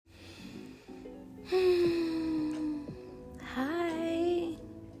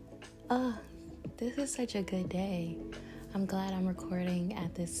This is such a good day. I'm glad I'm recording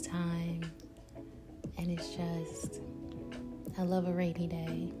at this time. And it's just, I love a rainy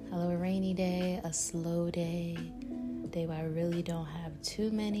day. I love a rainy day, a slow day where I really don't have too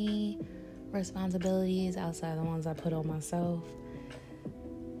many responsibilities outside the ones I put on myself.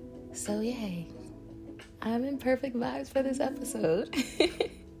 So yay. I'm in perfect vibes for this episode.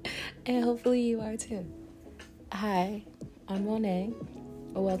 And hopefully you are too. Hi, I'm Monet.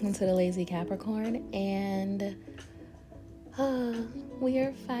 Welcome to the Lazy Capricorn, and we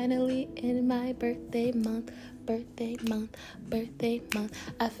are finally in my birthday month.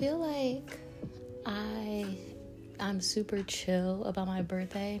 I feel like I'm super chill about my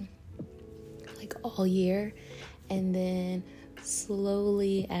birthday, like all year, and then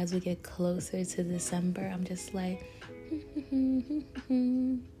slowly as we get closer to December, I'm just like,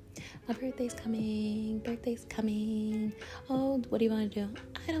 my birthday's coming. Oh, what do you want to do?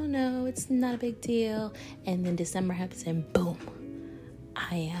 I don't know. It's not a big deal. And then December happens and boom,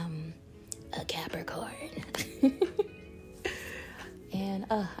 I am a Capricorn. And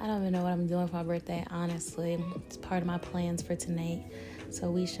I don't even know what I'm doing for my birthday, honestly. It's part of my plans for tonight.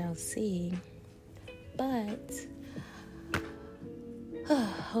 So we shall see. But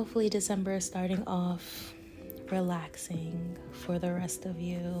hopefully December is starting off relaxing for the rest of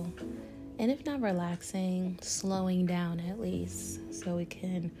you. And if not relaxing, slowing down at least, so we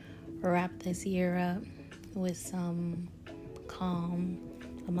can wrap this year up with some calm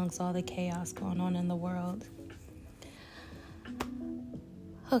amongst all the chaos going on in the world.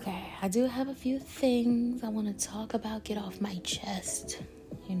 Okay, I do have a few things I want to talk about, get off my chest.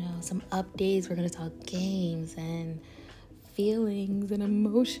 Some updates. We're going to talk games and feelings and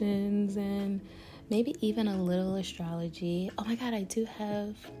emotions and maybe even a little astrology. Oh my God, I do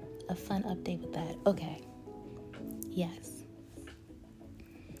have a fun update with that. Okay. Yes.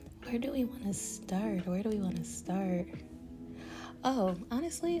 Where do we want to start? Oh,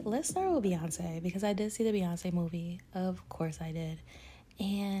 honestly, let's start with Beyonce, because I did see the Beyonce movie. Of course I did.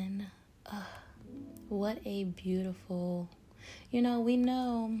 And what a beautiful... we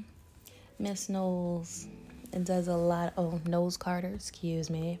know Miss Knowles does a lot... Knowles Carter, excuse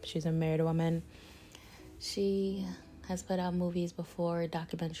me. She's a married woman. She has put out movies before,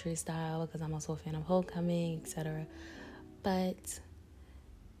 documentary style, because I'm also a fan of Homecoming, etc. But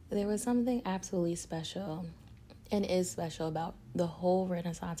there was something absolutely special, and is special, about the whole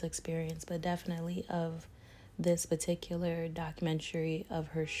Renaissance experience, but definitely of this particular documentary of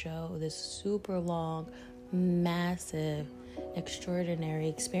her show, this super long, massive, extraordinary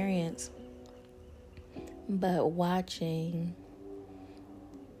experience. But watching...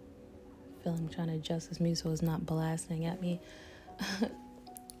 I'm trying to adjust this music so it's not blasting at me.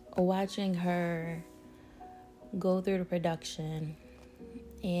 Watching her go through the production,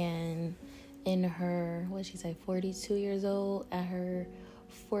 and in her, 42 years old, at her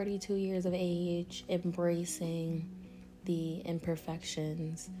 42 years of age, embracing the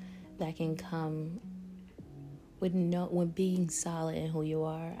imperfections that can come with being solid in who you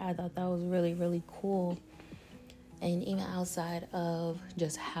are. I thought that was really, really cool. And even outside of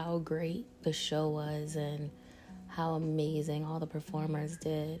just how great the show was and how amazing all the performers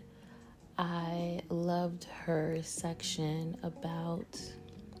did, I loved her section about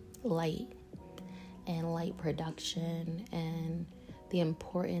light and light production and the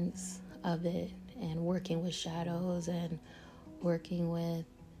importance of it, and working with shadows and working with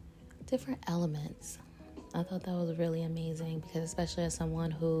different elements. I thought that was really amazing, because especially as someone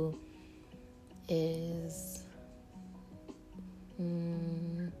who is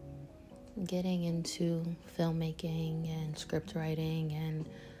getting into filmmaking and script writing and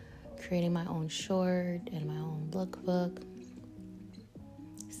creating my own short and my own lookbook,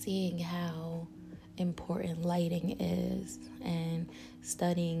 seeing how important lighting is and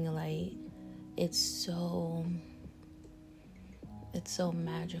studying light, it's so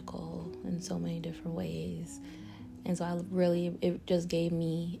magical in so many different ways. And so it just gave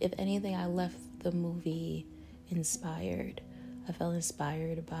me, if anything, I left the movie inspired. I felt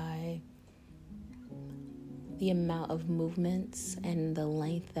inspired by the amount of movements and the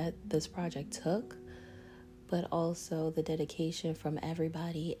length that this project took, but also the dedication from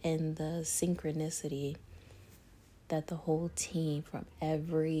everybody and the synchronicity that the whole team from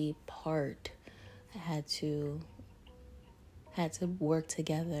every part had to work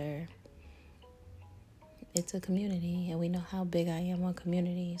together. It's a community, and we know how big I am on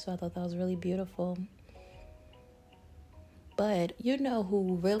community, so I thought that was really beautiful. But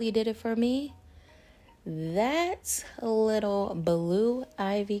who really did it for me? That's little Blue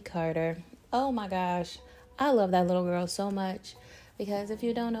Ivy Carter. Oh my gosh, I love that little girl so much, Because if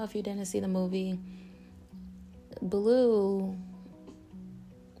you don't know, if you didn't see the movie, Blue,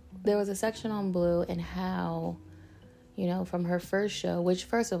 there was a section on Blue and how, from her first show, which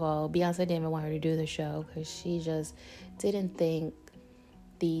first of all, Beyonce didn't even want her to do the show because she just didn't think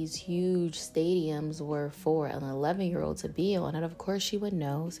these huge stadiums were for an 11-year-old to be on. And of course she would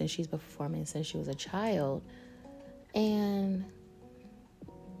know since she's been performing since she was a child. And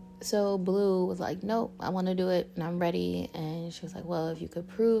so Blue was like, nope, I want to do it and I'm ready. And she was like, well, if you could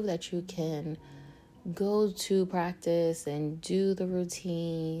prove that you can go to practice and do the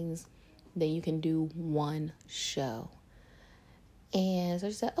routines, then you can do one show. And so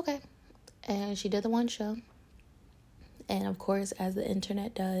she said, okay. And she did the one show. And of course, as the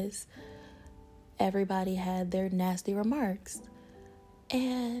internet does, everybody had their nasty remarks.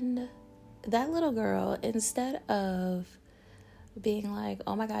 And that little girl, instead of being like,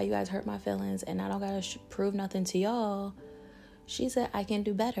 oh my God, you guys hurt my feelings and I don't gotta prove nothing to y'all, she said, I can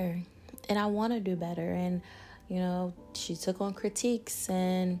do better and I want to do better. And she took on critiques,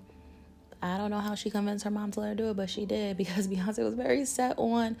 and I don't know how she convinced her mom to let her do it, but she did, because Beyonce was very set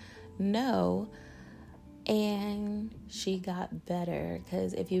on no, and she got better.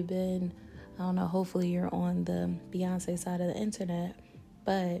 Because if you've been, I don't know, hopefully you're on the Beyonce side of the internet,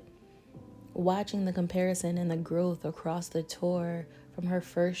 but watching the comparison and the growth across the tour from her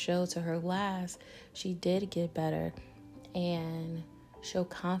first show to her last, she did get better and show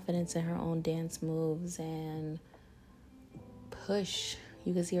confidence in her own dance moves and push.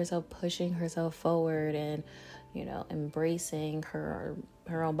 You can see herself pushing herself forward and, embracing her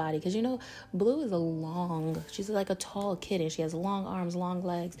own body. Because, Blue is she's like a tall kid and she has long arms, long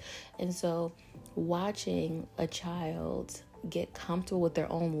legs. And so watching a child get comfortable with their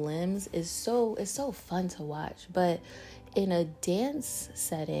own limbs it's so fun to watch. But in a dance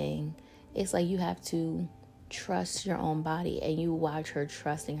setting, it's like you have to trust your own body, and you watch her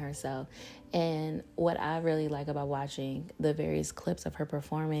trusting herself. And what I really like about watching the various clips of her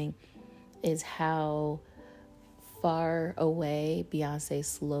performing is how far away Beyonce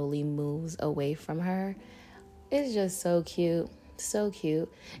slowly moves away from her. It's just so cute. So cute.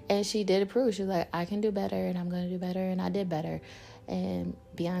 And she did approve. She was like, I can do better and I'm going to do better. And I did better. And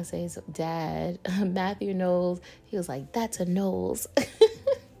Beyonce's dad, Matthew Knowles, he was like, that's a Knowles.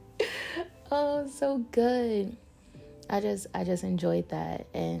 Oh, so good. I just enjoyed that.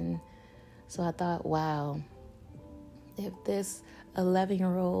 And so I thought, wow, if this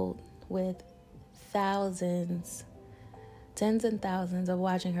 11-year-old with thousands, tens and thousands of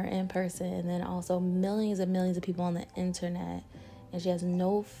watching her in person, and then also millions and millions of people on the internet, and she has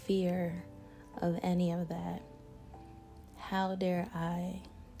no fear of any of that, how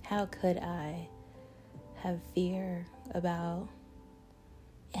could I have fear about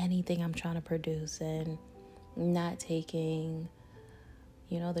anything I'm trying to produce and not taking,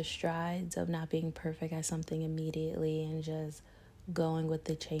 the strides of not being perfect at something immediately and just going with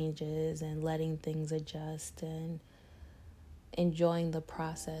the changes and letting things adjust and enjoying the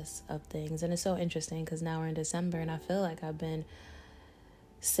process of things. And it's so interesting because now we're in December and I feel like I've been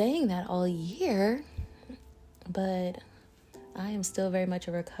saying that all year, but I am still very much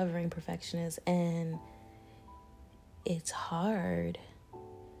a recovering perfectionist and it's hard.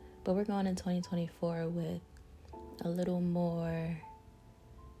 But we're going in 2024 with a little more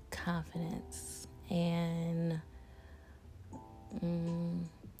confidence and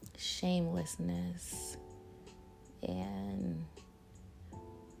shamelessness and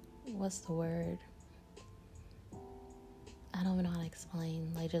what's the word? I don't even know how to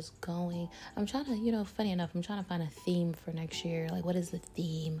explain. Like just going. I'm trying to, funny enough, I'm trying to find a theme for next year. Like what is the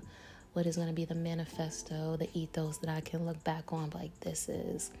theme? What is going to be the manifesto, the ethos that I can look back on? Like this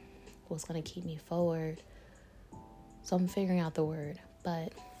is what's going to keep me forward. So I'm figuring out the word,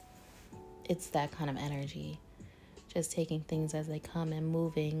 but it's that kind of energy. Just taking things as they come and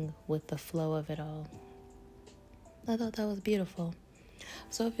moving with the flow of it all. I thought that was beautiful.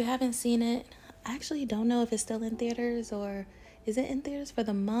 So if you haven't seen it, I actually don't know if it's still in theaters, or is it in theaters for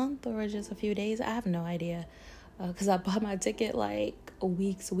the month or just a few days? I have no idea because I bought my ticket like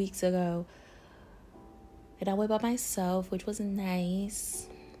weeks ago. And I went by myself, which was nice.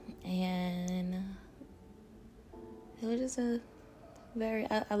 And it was just a very,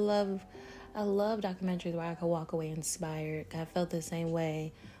 I love documentaries where I could walk away inspired. I felt the same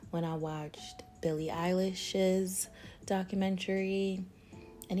way when I watched Billie Eilish's documentary.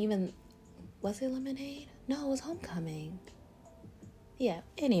 And even, was it Lemonade? No, it was Homecoming. Yeah,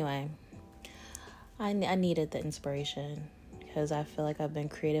 anyway. I needed the inspiration because I feel like I've been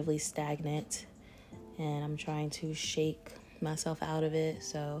creatively stagnant and I'm trying to shake myself out of it.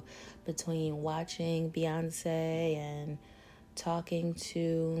 So between watching Beyonce and talking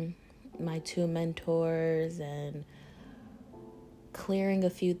to my two mentors and clearing a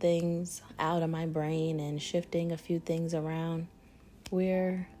few things out of my brain and shifting a few things around,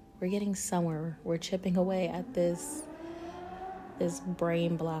 we're getting somewhere. We're chipping away at this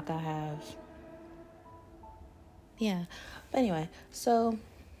brain block I have. Yeah. But anyway, so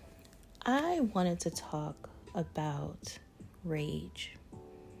I wanted to talk about rage.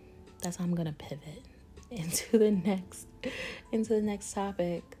 That's how I'm gonna pivot into the next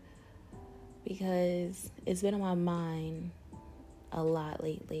topic, because it's been on my mind a lot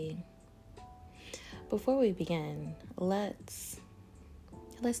lately. Before we begin, let's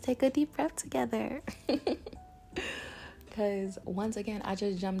take a deep breath together. Because once again, I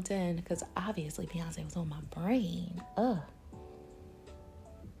just jumped in because obviously Beyonce was on my brain.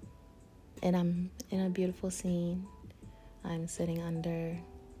 And I'm in a beautiful scene. I'm sitting under,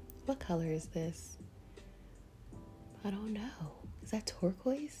 what color is this? I don't know. Is that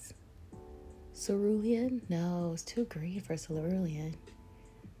turquoise? Cerulean? No, it's too green for cerulean.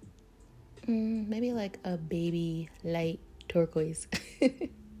 Maybe like a baby light turquoise.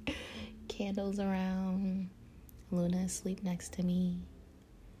 Candles around. Luna is asleep next to me.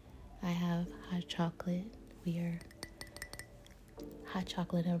 I have hot chocolate. We are hot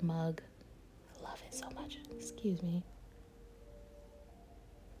chocolate in a mug. I love it so much. Excuse me.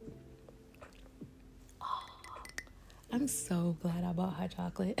 Oh, I'm so glad I bought hot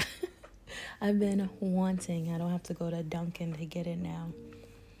chocolate. I've been wanting. I don't have to go to Dunkin' to get it now.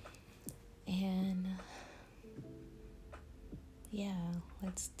 And yeah,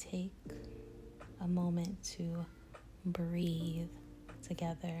 let's take a moment to breathe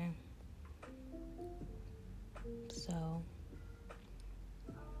together. So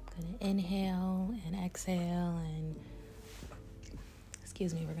I'm gonna inhale and exhale, and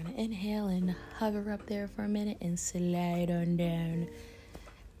we're gonna inhale and hover up there for a minute and slide on down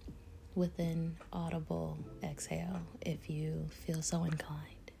with an audible exhale if you feel so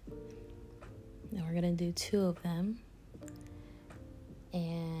inclined. Now we're gonna do 2 of them.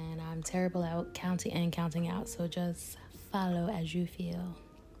 And I'm terrible at counting and counting out, so just follow as you feel.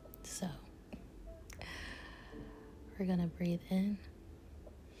 So, we're gonna breathe in.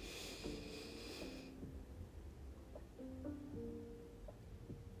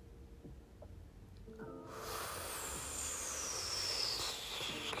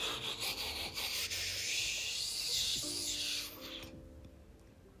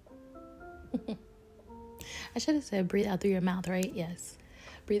 I should have said breathe out through your mouth, right? Yes.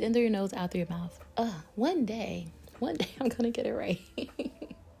 Breathe in through your nose, out through your mouth. One day I'm gonna get it right.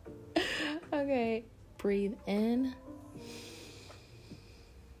 Okay, breathe in.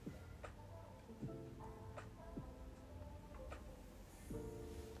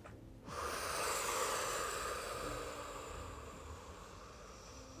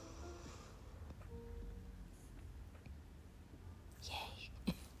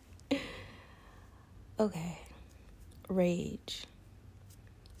 Yay. Okay, rage.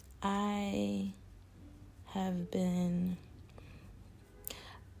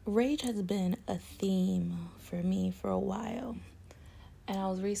 Rage has been a theme for me for a while. And I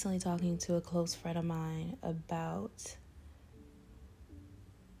was recently talking to a close friend of mine about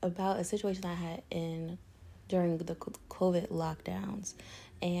a situation I had during the COVID lockdowns.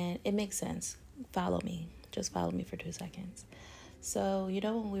 And it makes sense. Just follow me for 2 seconds. So,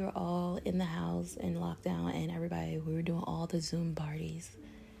 when we were all in the house in lockdown and we were doing all the Zoom parties.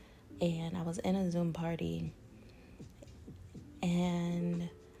 And I was in a Zoom party, and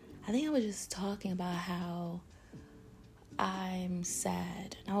I think I was just talking about how I'm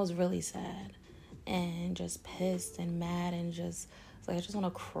sad. I was really sad and just pissed and mad and just I just want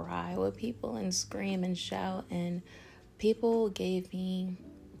to cry with people and scream and shout. And people gave me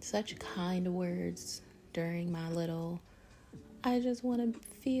such kind words during my I just want to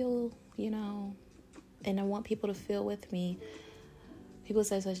feel, and I want people to feel with me. People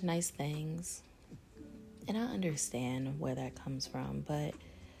say such nice things, and I understand where that comes from, but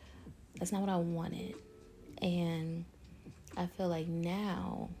that's not what I wanted. And I feel like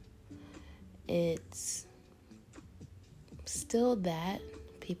now it's still that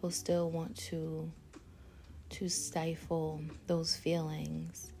people still want to stifle those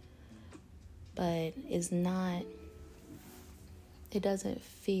feelings, but it doesn't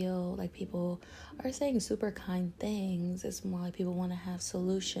feel like people are saying super kind things. It's more like people want to have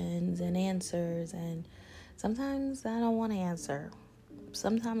solutions and answers, and sometimes I don't want to answer.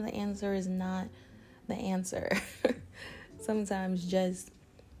 Sometimes the answer is not the answer. Sometimes just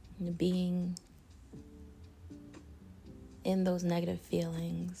being in those negative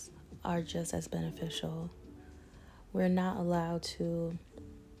feelings are just as beneficial. we're not allowed to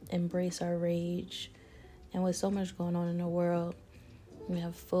embrace our rage. And with so much going on in the world, we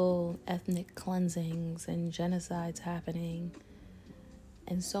have full ethnic cleansings and genocides happening,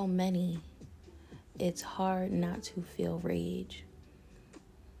 and so many, it's hard not to feel rage.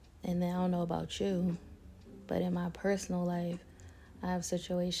 And then I don't know about you, but in my personal life, I have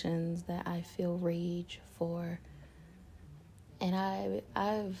situations that I feel rage for. And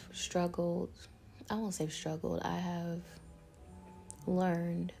I've struggled. I won't say struggled. I have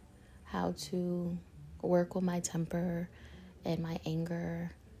learned how to work with my temper and my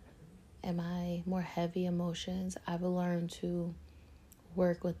anger and my more heavy emotions. I've learned to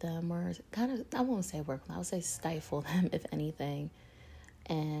work with them, or kind of, I won't say work with them, I would say stifle them, if anything,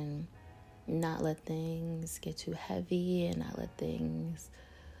 and not let things get too heavy and not let things,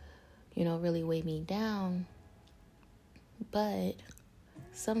 really weigh me down. But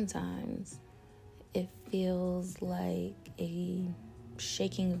sometimes it feels like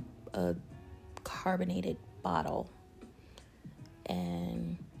shaking a carbonated bottle,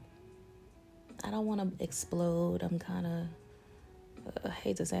 and I don't want to explode. I'm kind of, I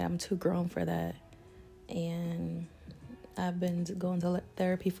hate to say it, I'm too grown for that, and I've been going to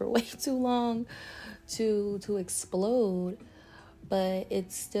therapy for way too long to explode, but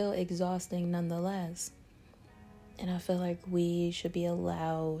it's still exhausting nonetheless. And I feel like we should be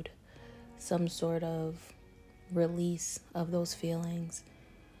allowed some sort of release of those feelings,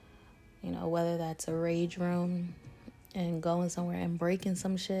 whether that's a rage room and going somewhere and breaking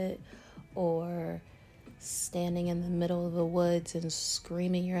some shit, or standing in the middle of the woods and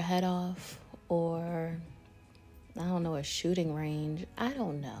screaming your head off, or I don't know, a shooting range. I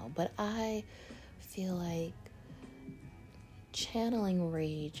don't know, but I feel like channeling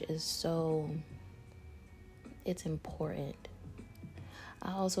rage it's important.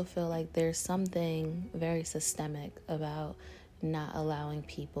 I also feel like there's something very systemic about not allowing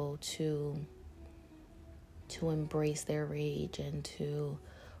people to embrace their rage and to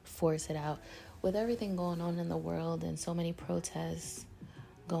force it out. With everything going on in the world and so many protests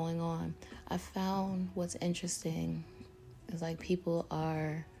going on, I found what's interesting is like people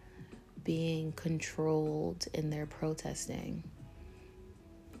are being controlled in their protesting.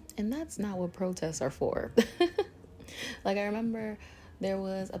 And that's not what protests are for. Like, I remember there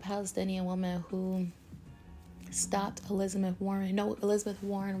was a Palestinian woman who stopped Elizabeth Warren. No, Elizabeth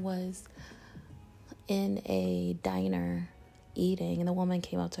Warren was in a diner eating, and the woman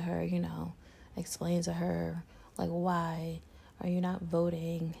came up to her, explained to her, like, why are you not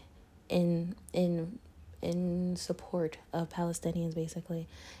voting in support of Palestinians, basically.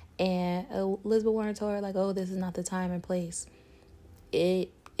 And Elizabeth Warren told her, like, oh, this is not the time and place.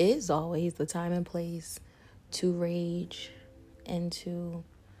 It is always the time and place to rage and to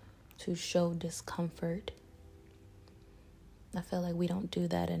show discomfort. I feel like we don't do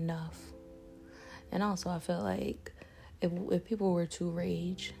that enough. And also, I feel like if people were to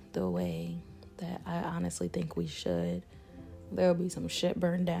rage the way that I honestly think we should, there'll be some shit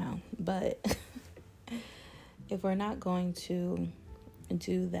burned down. But if we're not going to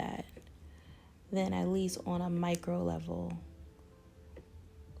do that, then at least on a micro level,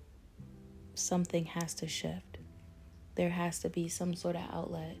 something has to shift. There has to be some sort of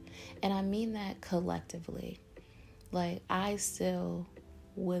outlet. And I mean that collectively. Like, I still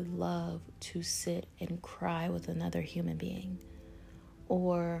would love to sit and cry with another human being.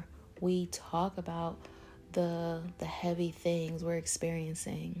 Or we talk about the heavy things we're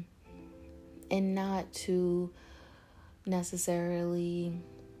experiencing, and not to necessarily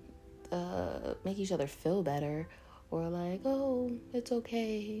make each other feel better, or like, oh, it's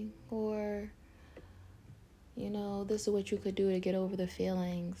okay, or this is what you could do to get over the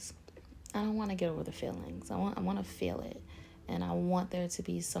feelings. I don't want to get over the feelings. I want to feel it, and I want there to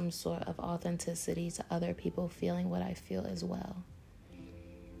be some sort of authenticity to other people feeling what I feel as well.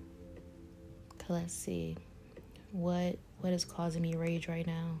 Let's see, what is causing me rage right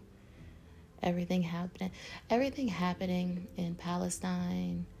now? Everything happening in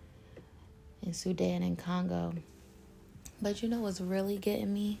Palestine, in Sudan, and Congo. But what's really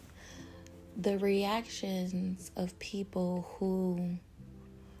getting me? The reactions of people who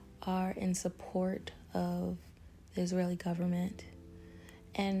are in support of the Israeli government.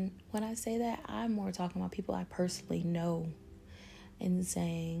 And when I say that, I'm more talking about people I personally know, and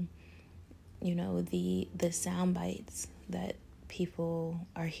saying, the sound bites that people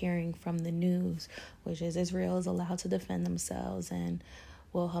are hearing from the news, which is Israel is allowed to defend themselves, and,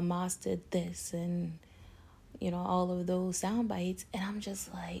 well, Hamas did this, and, all of those sound bites. And I'm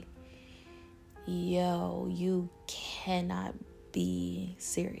just like, yo, you cannot be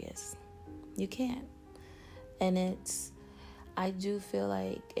serious. You can't. And I do feel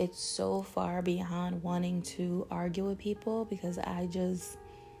like it's so far beyond wanting to argue with people, because it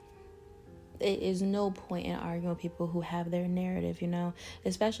is no point in arguing with people who have their narrative,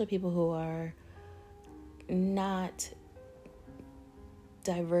 especially people who are not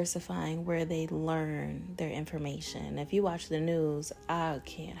diversifying where they learn their information. If you watch the news, I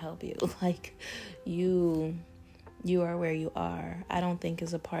can't help you. Like, you are where you are. I don't think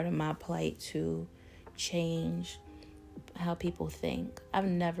it's a part of my plight to change how people think. I've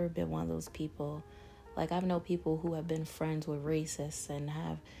never been one of those people. Like, I've known people who have been friends with racists and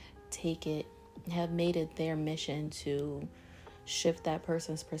have made it their mission to shift that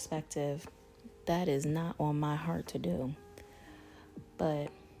person's perspective. That is not on my heart to do. But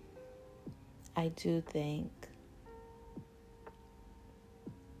I think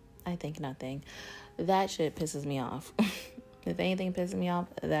nothing. That shit pisses me off. If anything pisses me off,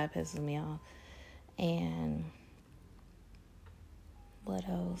 that pisses me off. And what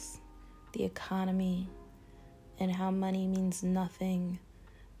else? The economy and how money means nothing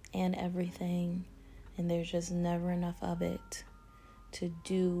and everything. And there's just never enough of it to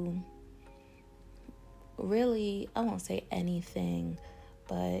do really, I won't say anything,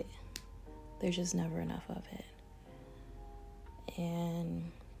 but there's just never enough of it. And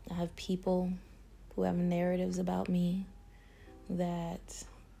I have people who have narratives about me that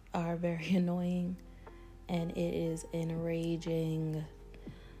are very annoying, and it is enraging.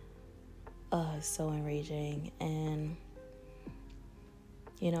 So enraging. And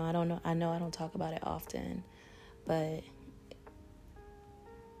I know I don't talk about it often, but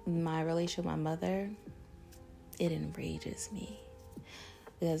my relationship with my mother, it enrages me.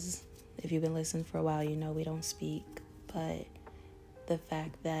 Because if you've been listening for a while, we don't speak. But the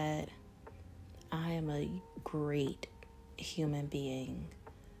fact that I am a great human being,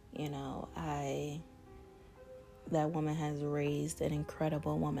 that woman has raised an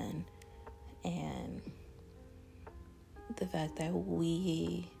incredible woman. And the fact that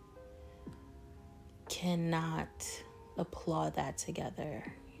we cannot applaud that together,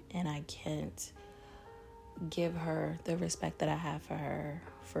 and I can't give her the respect that I have for her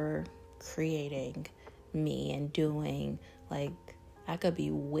for creating me and doing, like, I could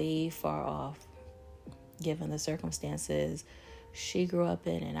be way far off given the circumstances she grew up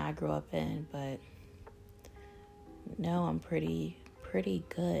in and I grew up in, but no, I'm pretty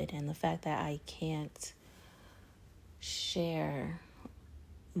good. And the fact that I can't share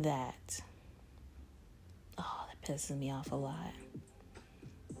that, that pisses me off a lot.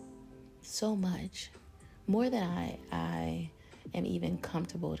 So much. More than I am even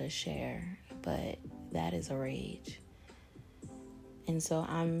comfortable to share, but that is a rage. And so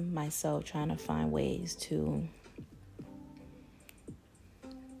I'm myself trying to find ways to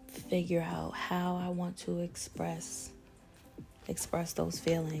figure out how I want to express those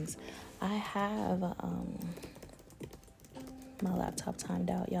feelings. I have my laptop timed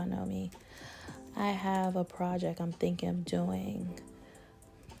out, y'all know me. I have a project I'm thinking of doing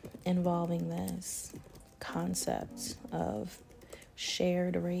involving this concept of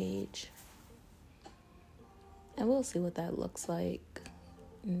shared rage. And we'll see what that looks like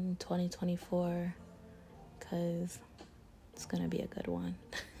in 2024, because it's going to be a good one.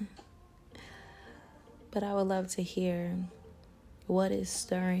 But I would love to hear what is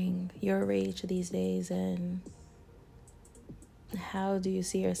stirring your rage these days, and how do you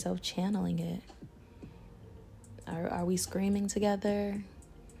see yourself channeling it? Are we screaming together?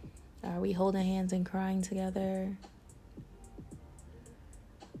 Are we holding hands and crying together?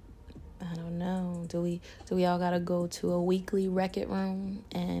 I don't know. Do we all gotta go to a weekly Wreck-It room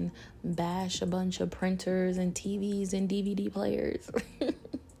and bash a bunch of printers and TVs and DVD players?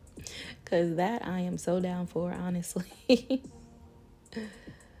 Because that I am so down for, honestly.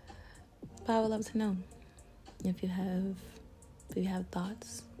 But I would love to know if you have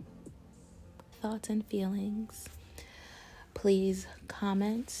thoughts and feelings. Please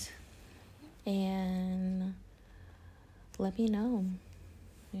comment and let me know,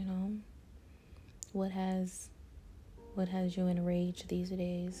 what has you enraged these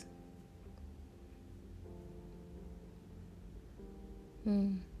days.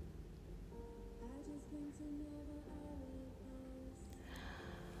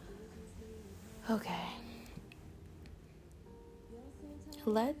 Okay.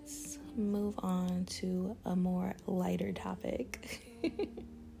 Let's move on to a more lighter topic.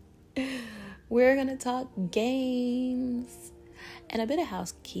 We're gonna talk games and a bit of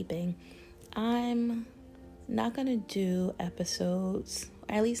housekeeping. I'm not gonna do episodes,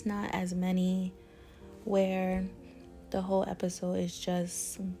 or at least not as many, where the whole episode is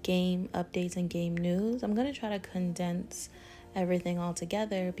just game updates and game news. I'm going to try to condense everything all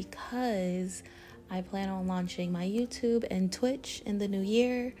together because I plan on launching my YouTube and Twitch in the new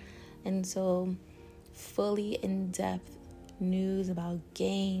year. And so fully in-depth news about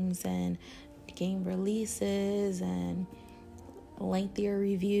games and game releases and lengthier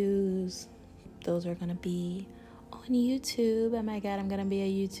reviews, those are going to be on YouTube. Oh my God, I'm going to be a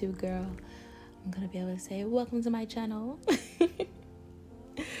YouTube girl. I'm going to be able to say, welcome to my channel.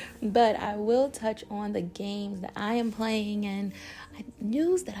 But I will touch on the games that I am playing and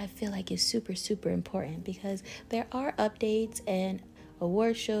news that I feel like is super, super important because there are updates and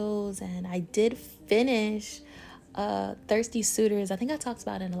award shows. And I did finish Thirsty Suitors. I think I talked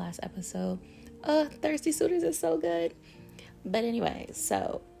about it in the last episode. Thirsty Suitors is so good. But anyway,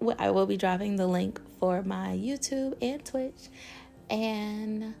 so I will be dropping the link for my YouTube and Twitch.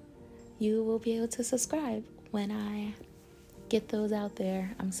 And you will be able to subscribe when I get those out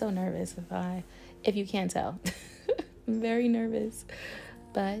there. I'm so nervous if you can't tell. I'm very nervous.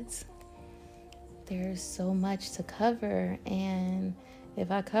 But there's so much to cover. And if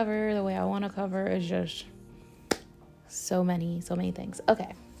I cover the way I want to cover, it's just so many things.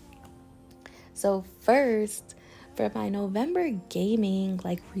 Okay. So first, for my November gaming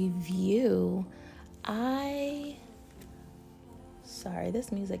review, sorry,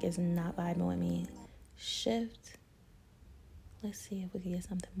 this music is not vibing with me. Shift. Let's see if we can get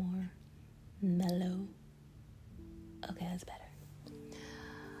something more mellow. Okay, that's better.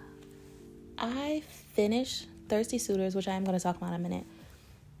 I finished Thirsty Suitors, which I am going to talk about in a minute.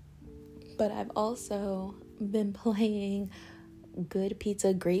 But I've also been playing Good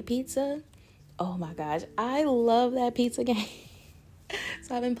Pizza, Great Pizza. Oh my gosh, I love that pizza game.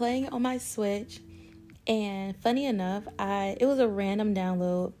 So I've been playing it on my Switch. And funny enough, it was a random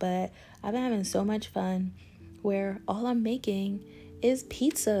download, but I've been having so much fun where all I'm making is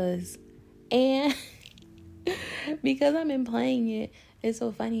pizzas. And because I've been playing it, it's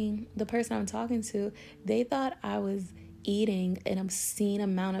so funny. The person I'm talking to, they thought I was eating an obscene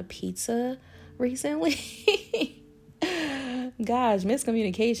amount of pizza recently. Gosh,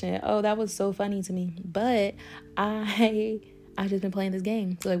 miscommunication. Oh, that was so funny to me. But I just been playing this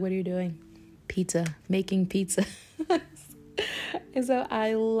game. So what are you doing? Pizza, making pizza. And so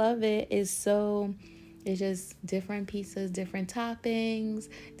I love it. It's just different pizzas, different toppings,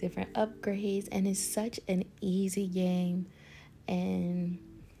 different upgrades, and it's such an easy game. And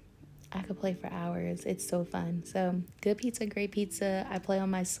I could play for hours. It's so fun. So Good Pizza, Great Pizza. I play on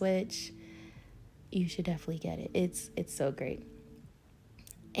my Switch. You should definitely get it. It's so great.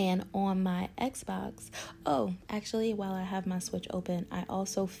 And on my Xbox, actually, while I have my Switch open, I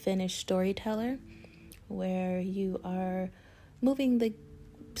also finished Storyteller, where you are moving the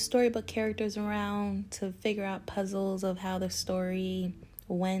storybook characters around to figure out puzzles of how the story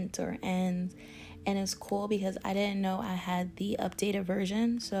went or ends. And it's cool because I didn't know I had the updated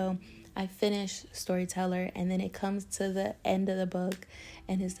version. So I finished Storyteller, and then it comes to the end of the book,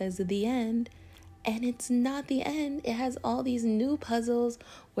 and it says the end. And it's not the end. It has all these new puzzles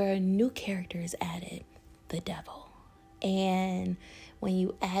where a new character is added, the devil. And when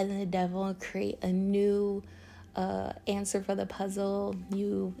you add in the devil and create a new answer for the puzzle,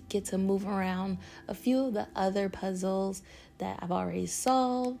 you get to move around a few of the other puzzles that I've already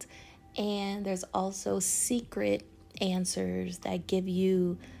solved. And there's also secret answers that give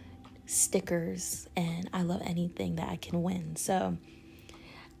you stickers. And I love anything that I can win. So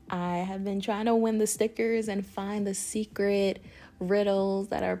I have been trying to win the stickers and find the secret riddles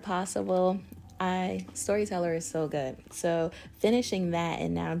that are possible. Storyteller is so good. So finishing that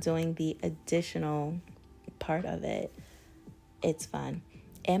and now doing the additional part of it, it's fun.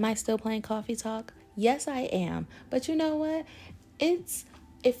 Am I still playing Coffee Talk? Yes, I am. But you know what?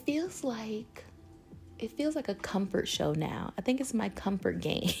 It feels like a comfort show now. I think it's my comfort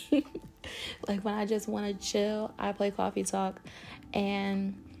game. Like when I just want to chill, I play Coffee Talk,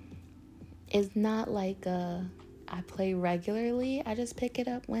 and it's not like I play regularly. I just pick it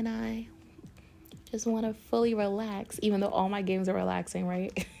up when I just want to fully relax, even though all my games are relaxing,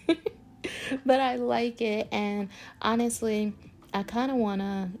 right? But I like it, and honestly, I kind of want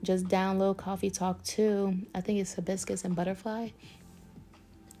to just download Coffee Talk too. I think it's Hibiscus and Butterfly,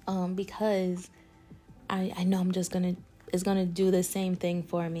 because I know it's gonna do the same thing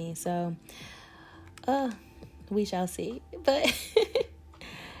for me. So, we shall see. But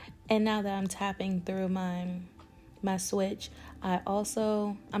and now that I'm tapping through my Switch, I'm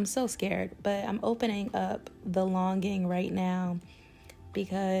so scared, but I'm opening up The Longing right now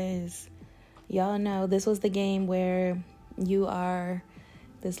because y'all know this was the game where you are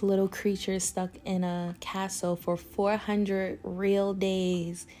this little creature stuck in a castle for 400 real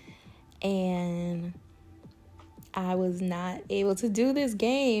days. And I was not able to do this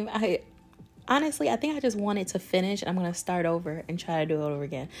game. Honestly, I think I just wanted to finish. I'm going to start over and try to do it over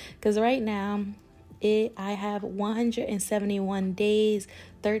again. Because right now, I have 171 days,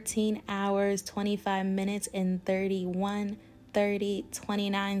 13 hours, 25 minutes, and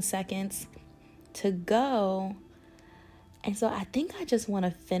 29 seconds to go. And so I think I just want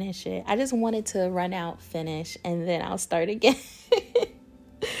to finish it. I just wanted to run out, finish, and then I'll start again.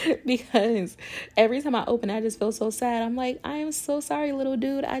 Because every time I open it, I just feel so sad. I'm like, I am so sorry, little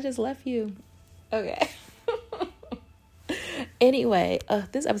dude. I just left you. Okay. Anyway,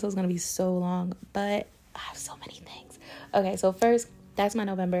 this episode is going to be so long, but I have so many things. Okay, so first, that's my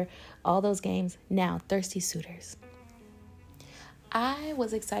November. All those games. Now, Thirsty Suitors. I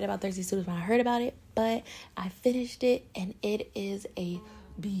was excited about Thirsty Suitors when I heard about it, but I finished it, and it is a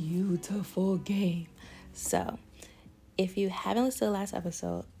beautiful game. So, if you haven't listened to the last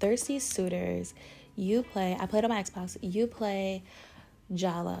episode, Thirsty Suitors, I played on my Xbox, you play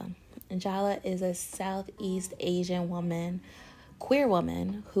Jala. And Jala is a Southeast Asian woman, queer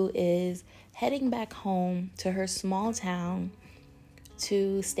woman, who is heading back home to her small town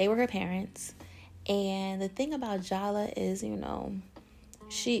to stay with her parents. And the thing about Jala is,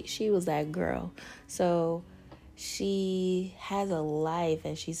 she was that girl. So she has a life,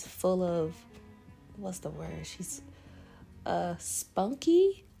 and she's full of, what's the word? She's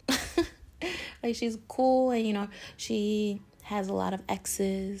spunky. Like, she's cool, and she has a lot of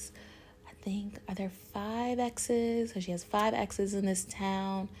exes. I think, are there 5 exes? So she has 5 exes in this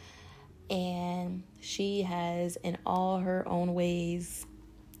town, and she has, in all her own ways,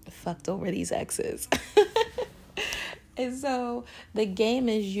 fucked over these exes. And so the game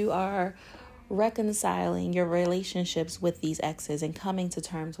is you are reconciling your relationships with these exes and coming to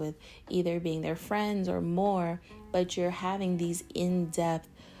terms with either being their friends or more, but you're having these in-depth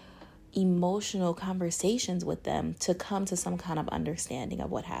emotional conversations with them to come to some kind of understanding of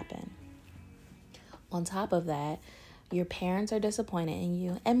what happened. On top of that, your parents are disappointed in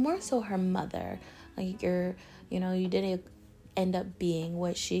you, and more so her mother. Like, you didn't end up being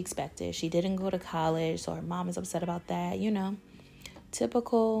what she expected. She didn't go to college, so her mom is upset about that.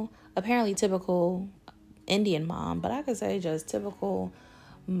 Apparently typical Indian mom, but I could say just typical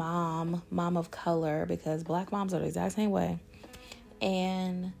mom of color, because Black moms are the exact same way.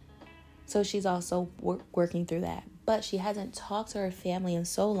 And so she's also working through that. But she hasn't talked to her family in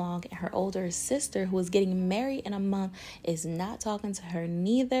so long, and her older sister, who is getting married in a month, is not talking to her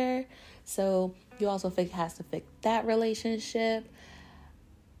neither. So you also has to fix that relationship.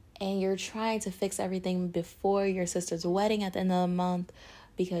 And you're trying to fix everything before your sister's wedding at the end of the month,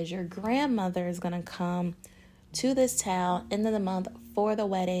 because your grandmother is going to come to this town end of the month for the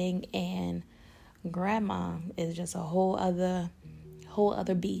wedding, and grandma is just a whole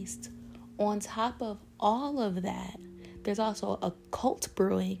other beast. On top of all of that, there's also a cult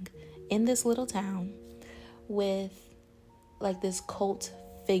brewing in this little town with, like, this cult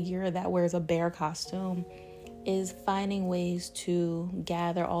figure that wears a bear costume is finding ways to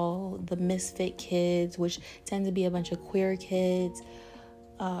gather all the misfit kids, which tend to be a bunch of queer kids,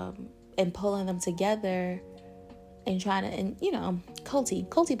 and pulling them together and trying to, culty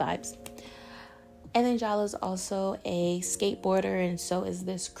vibes. And then Jala's also a skateboarder, and so is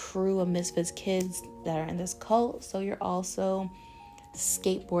this crew of misfits kids that are in this cult. So you're also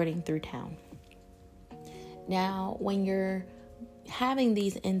skateboarding through town. Now, when you're having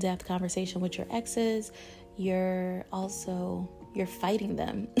these in-depth conversations with your exes, you're fighting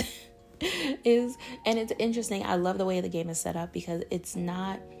them. And it's interesting. I love the way the game is set up, because it's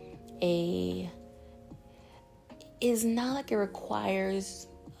not like it requires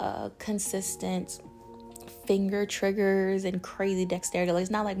consistent finger triggers and crazy dexterity. Like,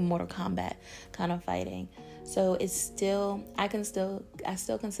 it's not like Mortal Kombat kind of fighting. So it's still, I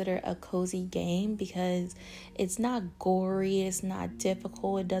still consider it a cozy game, because it's not gory, it's not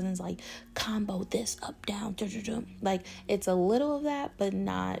difficult, it doesn't like combo this up down. Like, it's a little of that, but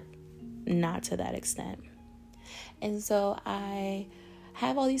not to that extent. And so I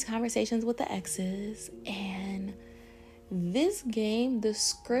have all these conversations with the exes, and this game, the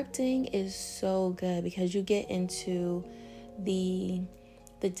scripting is so good, because you get into the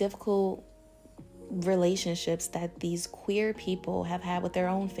difficult relationships that these queer people have had with their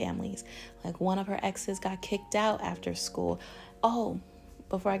own families. Like, one of her exes got kicked out after school. Oh,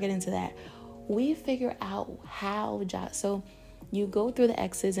 before I get into that, we figure out how so you go through the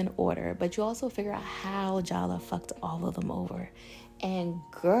exes in order, but you also figure out how Jala fucked all of them over. And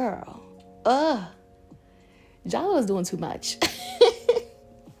girl, Jala was doing too much.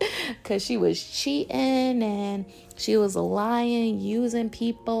 because she was cheating and she was lying, using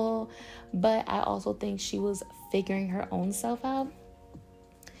people. But I also think she was figuring her own self out.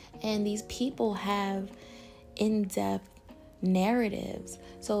 And these people have in-depth narratives.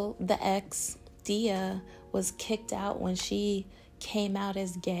 So the ex, Dia, was kicked out when she came out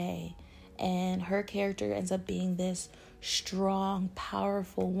as gay. And her character ends up being this strong,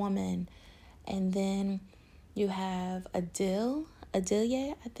 powerful woman. And then you have Adelia,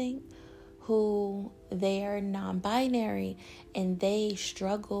 I think, who they are non-binary and they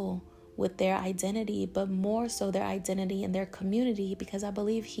struggle with their identity, but more so their identity in their community, because I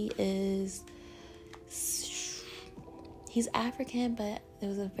believe he's African, but it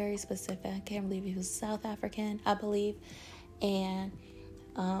was a very specific, I can't believe he was South African, I believe. And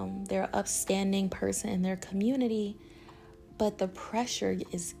they're an upstanding person in their community, but the pressure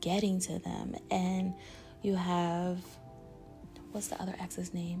is getting to them. And you have, what's the other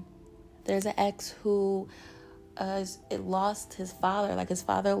ex's name? There's an ex who lost his father. Like, his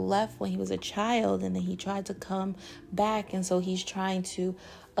father left when he was a child, and then he tried to come back, and so he's trying to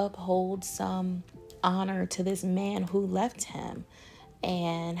uphold some honor to this man who left him,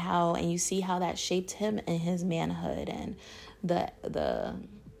 and you see how that shaped him in his manhood. And the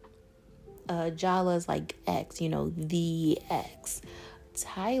Jala's like ex, the ex.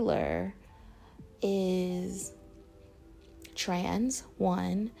 Tyler is trans,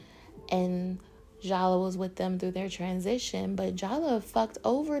 one, and Jala was with them through their transition, but Jala fucked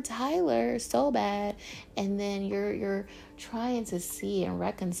over Tyler so bad. And then you're trying to see and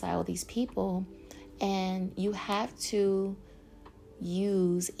reconcile these people, and you have to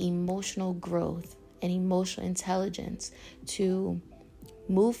use emotional growth and emotional intelligence to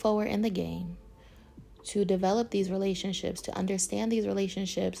move forward in the game, to develop these relationships, to understand these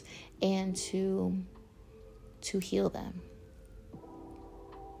relationships, and to heal them.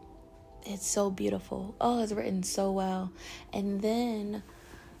 It's so beautiful. Oh, it's written so well. And then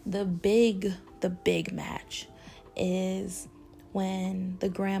the big match is when the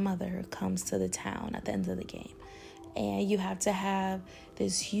grandmother comes to the town at the end of the game. And you have to have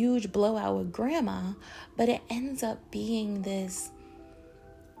this huge blowout with grandma, but it ends up being this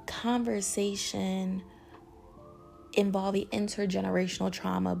conversation involving intergenerational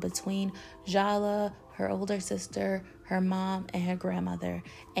trauma between Jala, her older sister, her mom, and her grandmother.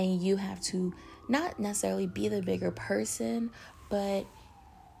 And you have to not necessarily be the bigger person, but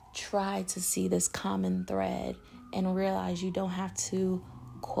try to see this common thread and realize you don't have to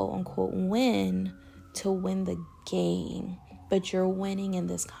quote unquote win to win the game, but you're winning in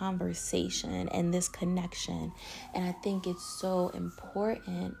this conversation and this connection. And I think it's so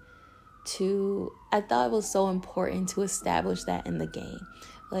important I thought it was so important to establish that in the game.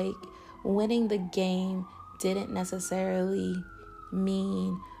 Like, winning the game didn't necessarily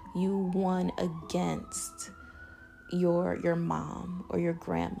mean you won against your mom or your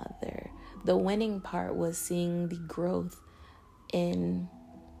grandmother. The winning part was seeing the growth in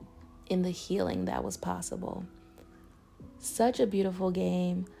the healing that was possible. Such a beautiful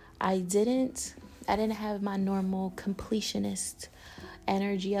game. I didn't have my normal completionist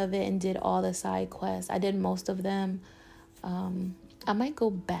energy of it and did all the side quests. I did most of them. I might go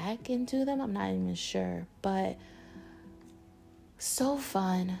back into them, I'm not even sure, but so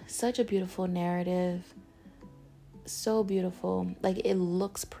fun. Such a beautiful narrative, so beautiful. Like, it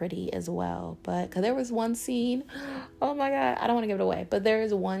looks pretty as well, but because there was one scene, oh my god, I don't want to give it away, but there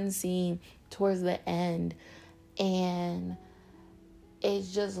is one scene towards the end and it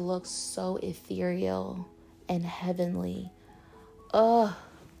just looks so ethereal and heavenly.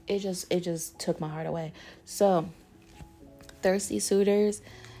 It just took my heart away. So, Thirsty Suitors,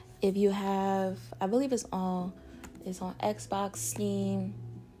 if you have, I believe it's on Xbox, Steam,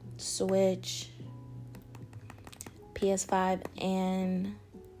 Switch, PS5, and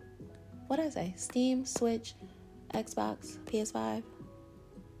what did I say? Steam, Switch, Xbox, PS5.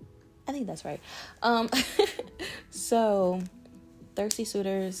 I think that's right. So, Thirsty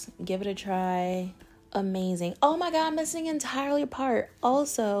Suitors, give it a try. Amazing. Oh my god, I'm missing entirely apart.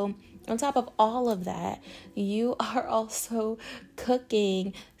 Also, on top of all of that, you are also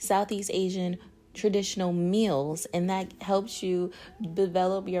cooking Southeast Asian traditional meals, and that helps you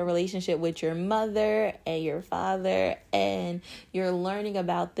develop your relationship with your mother and your father, and you're learning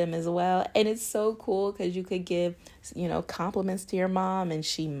about them as well. And it's so cool because you could give compliments to your mom and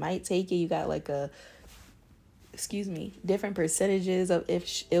she might take it. You got like different percentages of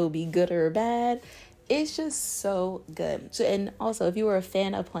if it'll be good or bad. It's just so good. So, and also, if you were a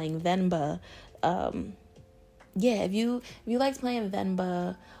fan of playing Venba, if you like playing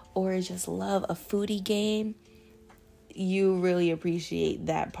Venba or just love a foodie game, you really appreciate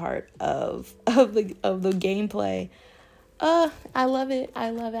that part of the gameplay. I love it. I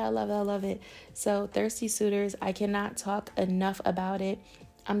love it. I love it. I love it. So Thirsty Suitors, I cannot talk enough about it.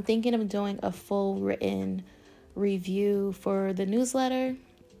 I'm thinking of doing a full written review for the newsletter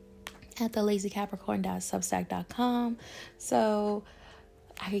at thelazycapricorn.substack.com. So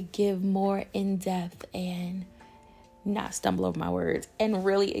I could give more in-depth and not stumble over my words and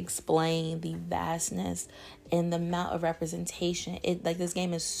really explain the vastness and the amount of representation. This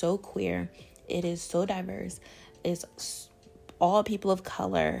game is so queer. It is so diverse. It's all people of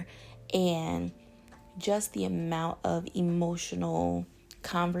color, and just the amount of emotional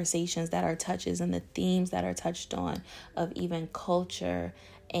conversations that are touches and the themes that are touched on of even culture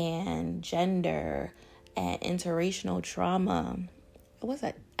and gender and intergenerational trauma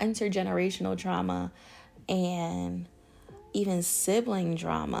and even sibling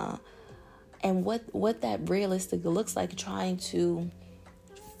drama, and what that realistically looks like, trying to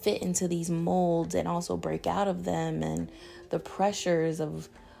fit into these molds and also break out of them, and the pressures of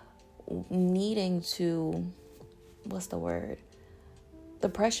needing to, the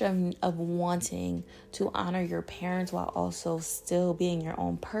pressure of wanting to honor your parents while also still being your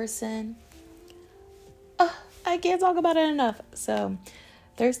own person. I can't talk about it enough. So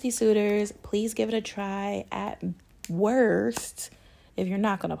Thirsty Suitors, please give it a try. At worst, if you're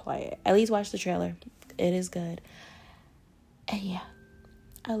not going to play it, at least watch the trailer. It is good. And yeah,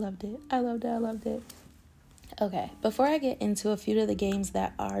 I loved it. I loved it. I loved it. Okay, before I get into a few of the games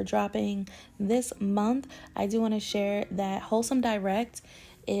that are dropping this month, I do want to share that Wholesome Direct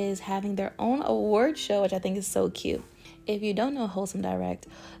is having their own award show, which I think is so cute. If you don't know Wholesome Direct,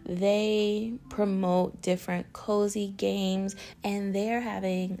 they promote different cozy games, and they're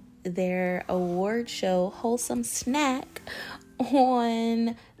having their award show, Wholesome Snack,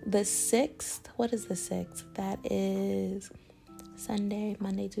 on the 6th. What is the 6th? That is Sunday,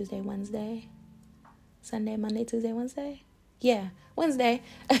 Monday, Tuesday, Wednesday. Sunday, Monday, Tuesday, Wednesday? Yeah, Wednesday.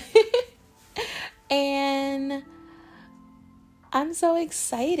 And I'm so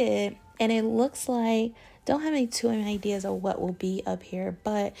excited. And it looks like, don't have too many ideas of what will be up here,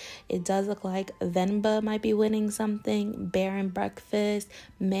 but it does look like Venba might be winning something, Bear and Breakfast,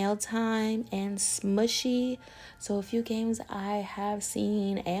 Mail Time, and Smushy. So a few games I have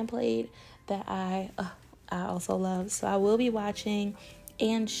seen and played that I also love. So I will be watching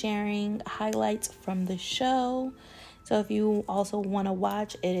and sharing highlights from the show. So if you also want to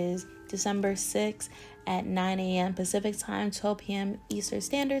watch, it is December 6th at 9 a.m. Pacific time, 12 p.m. Eastern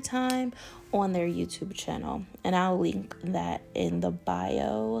Standard Time on their YouTube channel. And I'll link that in the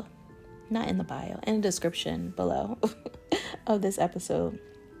bio, not in the bio, in the description below of this episode.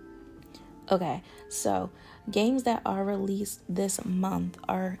 Okay, so games that are released this month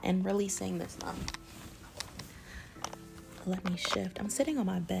releasing this month. Let me shift. I'm sitting on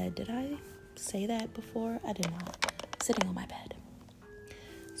my bed. Did I say that before? I did not. Sitting on my bed.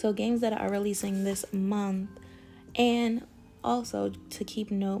 So games that are releasing this month, and also to keep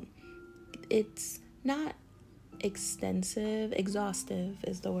note, it's not exhaustive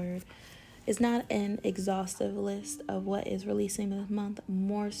is the word. It's not an exhaustive list of what is releasing this month,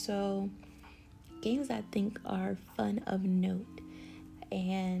 more so games I think are fun of note.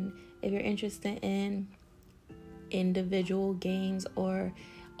 And if you're interested in individual games or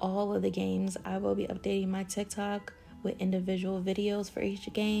all of the games, I will be updating my TikTok with individual videos for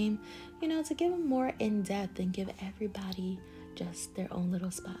each game, to give them more in depth and give everybody just their own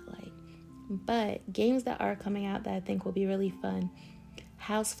little spotlight. But games that are coming out that I think will be really fun: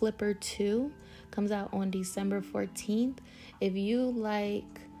 House Flipper 2 comes out on December 14th. If you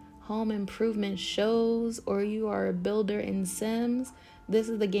like home improvement shows or you are a builder in Sims, this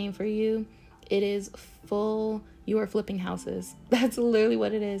is the game for you. It is full. You are flipping houses. That's literally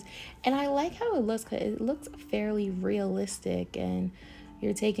what it is. And I like how it looks, because it looks fairly realistic, and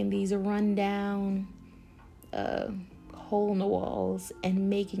you're taking these rundown hole in the walls and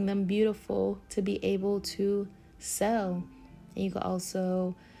making them beautiful to be able to sell. And you can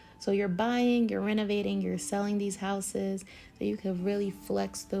also, so you're buying, you're renovating, you're selling these houses, so you can really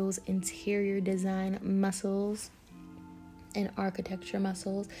flex those interior design muscles and architecture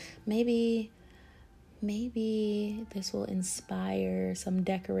muscles. Maybe this will inspire some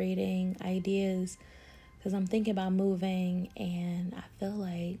decorating ideas, because I'm thinking about moving, and I feel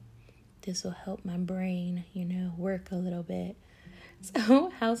like this will help my brain, work a little bit. So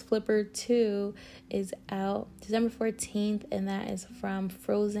House Flipper 2 is out December 14th, and that is from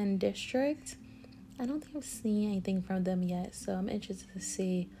Frozen District. I don't think I've seen anything from them yet, so I'm interested to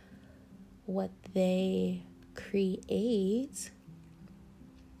see what they create.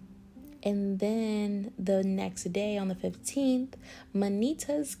 And then the next day on the 15th,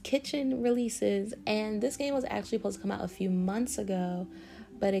 Manita's Kitchen releases. And this game was actually supposed to come out a few months ago,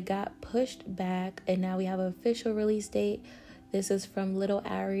 but it got pushed back. And now we have an official release date. This is from Little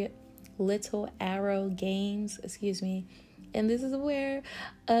Arrow Games, And this is where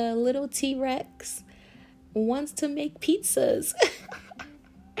a little T-Rex wants to make pizzas.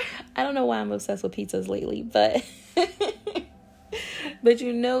 I don't know why I'm obsessed with pizzas lately, but but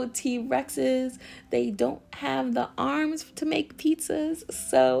T-Rexes, they don't have the arms to make pizzas.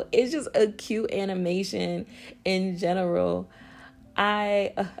 So it's just a cute animation in general.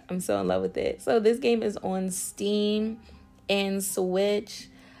 I'm so in love with it. So this game is on Steam and Switch,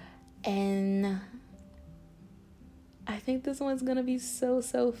 and I think this one's gonna be so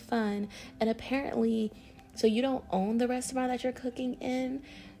fun. And apparently, so you don't own the restaurant that you're cooking in.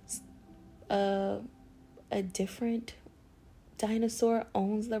 A different dinosaur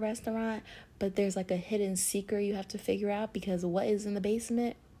owns the restaurant, but there's like a hidden secret you have to figure out, because what is in the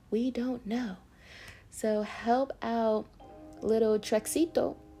basement, we don't know. So help out little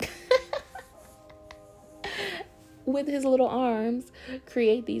Trexito with his little arms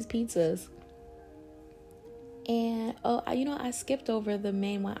create these pizzas. And I skipped over the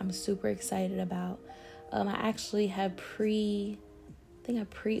main one I'm super excited about. I actually have I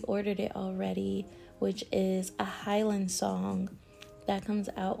pre-ordered it already, which is a Highland Song that comes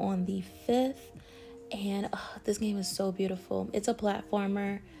out on the 5th. And this game is so beautiful. It's a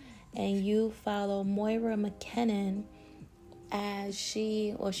platformer, and you follow Moira McKinnon as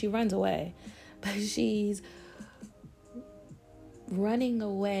she runs away, but she's running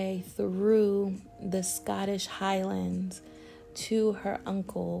away through the Scottish Highlands to her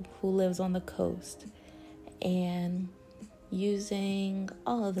uncle who lives on the coast, and using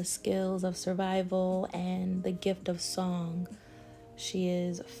all of the skills of survival and the gift of song, she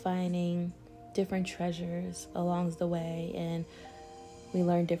is finding different treasures along the way, and we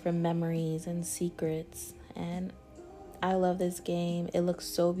learn different memories and secrets. And I love this game. It looks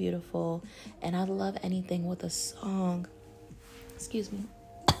so beautiful, and I love anything with a song.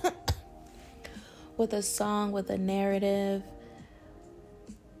 With a song, with a narrative.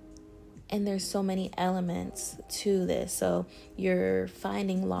 And there's so many elements to this. So you're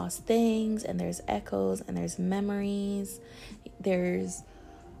finding lost things, and there's echoes, and there's memories. There's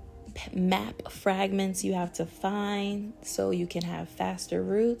map fragments you have to find so you can have faster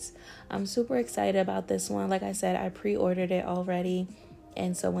routes. I'm super excited about this one. Like I said, I pre-ordered it already.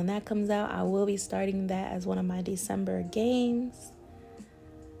 And so when that comes out, I will be starting that as one of my December games.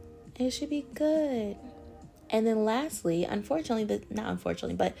 It should be good. And then lastly,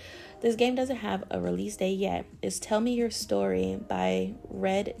 but this game doesn't have a release date yet. It's Tell Me Your Story by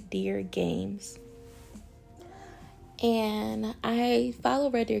Red Deer Games. And I follow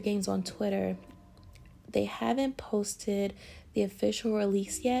Red Deer Games on Twitter. They haven't posted the official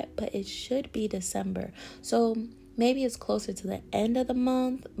release yet, but it should be December. So maybe it's closer to the end of the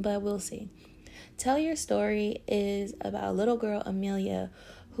month, but we'll see. Tell Your Story is about a little girl, Amelia,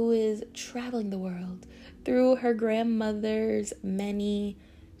 who is traveling the world through her grandmother's many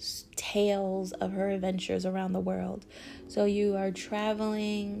tales of her adventures around the world. So you are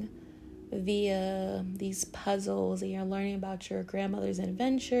traveling via these puzzles, and you're learning about your grandmother's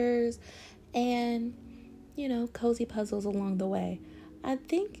adventures and, cozy puzzles along the way. I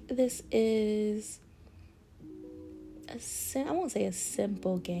think this is I won't say a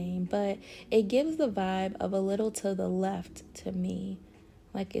simple game, but it gives the vibe of A Little to the Left to me.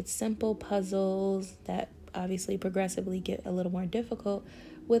 Like, it's simple puzzles that obviously progressively get a little more difficult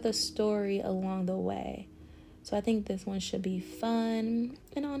with a story along the way. So I think this one should be fun.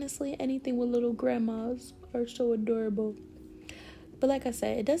 And honestly, anything with little grandmas are so adorable. But like I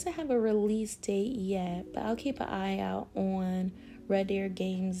said, it doesn't have a release date yet, but I'll keep an eye out on Red Deer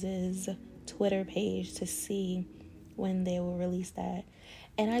Games' Twitter page to see when they will release that.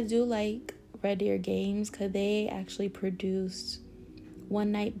 And I do like Red Deer Games because they actually produced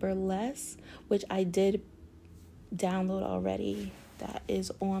One Night Burlesque, which I did download already. That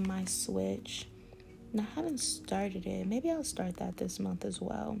is on my Switch. And I haven't started it. Maybe I'll start that this month as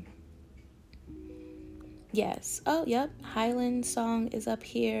well. Yes. Oh, yep. Highland Song is up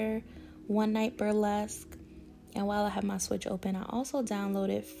here. One Night Burlesque. And while I have my Switch open, I also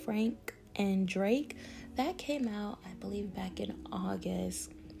downloaded Frank and Drake. That came out, I believe, back in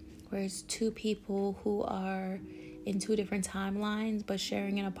August, where it's two people who are in two different timelines but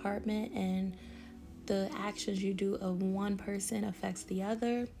sharing an apartment, and the actions you do of one person affects the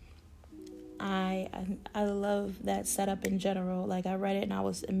other. I love that setup in general. Like, I read it and I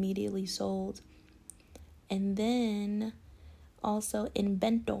was immediately sold. And then also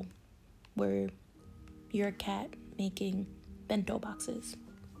Invento. where you're a cat making bento boxes,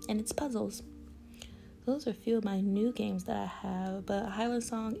 and it's puzzles. Those are a few of my new games that I have, but Highland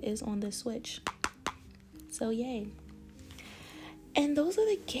Song is on the Switch, so yay. And those are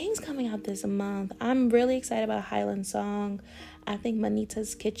the games coming out this month. I'm really excited about Highland Song. I think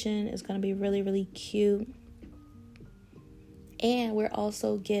Manita's Kitchen is going to be really, really cute. And we're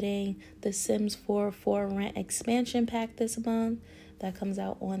also getting the Sims 4 for Rent expansion pack this month. That comes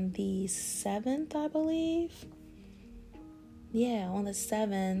out on the 7th, I believe. Yeah, on the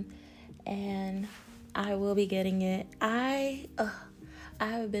 7th. And I will be getting it. I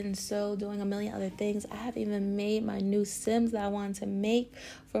have been so doing a million other things. I haven't even made my new Sims that I wanted to make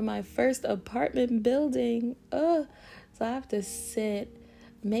for my first apartment building. So I have to sit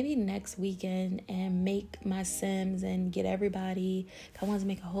maybe next weekend and make my Sims and get everybody. I want to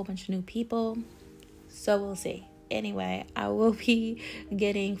make a whole bunch of new people. So we'll see. Anyway, I will be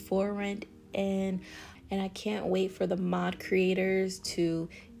getting For Rent, and I can't wait for the mod creators to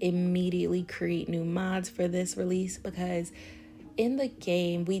immediately create new mods for this release, because in the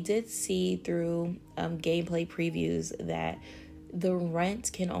game, we did see through gameplay previews that the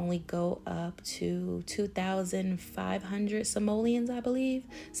rent can only go up to 2,500 simoleons, I believe,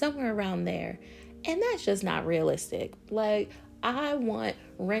 somewhere around there. And that's just not realistic. Like, I want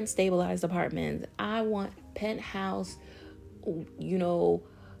rent stabilized apartments. I want penthouse,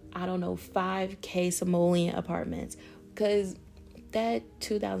 I don't know, 5K simoleon apartments, because that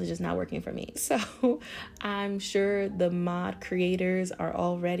 2,000 is just not working for me. So I'm sure the mod creators are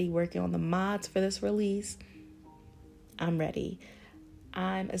already working on the mods for this release. I'm ready.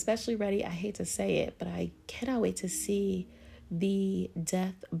 I'm especially ready. I hate to say it, but I cannot wait to see the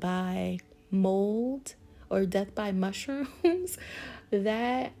death by mold or death by mushrooms.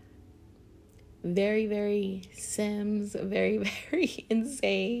 That very, very Sims, very, very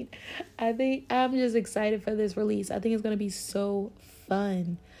insane. I think I'm just excited for this release. I think it's going to be so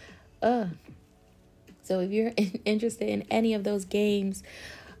fun. So if you're interested in any of those games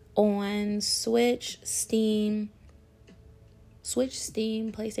on Switch, Steam,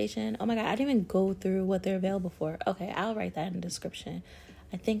 PlayStation. Oh my God, I didn't even go through what they're available for. Okay, I'll write that in the description.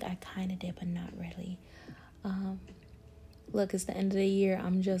 I think I kind of did, but not really. Look, it's the end of the year.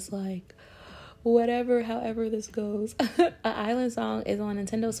 I'm just like, whatever, however this goes. Island Song is on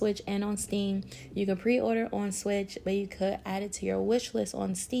Nintendo Switch and on Steam. You can pre-order on Switch, but you could add it to your wish list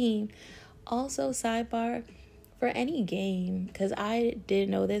on Steam. Also, sidebar, for any game, because I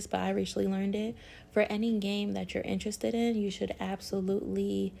didn't know this, but I recently learned it. For any game that you're interested in, you should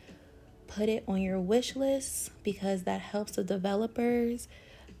absolutely put it on your wish list, because that helps the developers.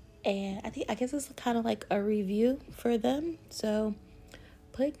 And I guess it's kind of like a review for them. So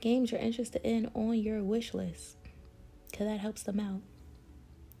put games you're interested in on your wish list, because that helps them out.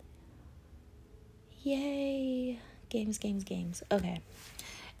 Yay. Games. Okay.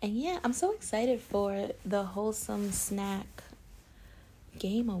 And yeah, I'm so excited for the Wholesome Snack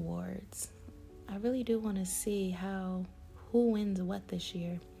Game Awards. I really do want to see who wins what this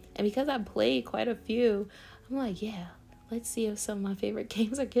year. And because I played quite a few, I'm like, yeah, let's see if some of my favorite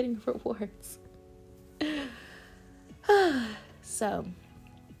games are getting rewards. So,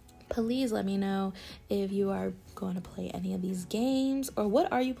 please let me know if you are going to play any of these games, or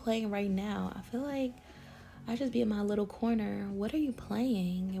what are you playing right now? I feel like I just be in my little corner. What are you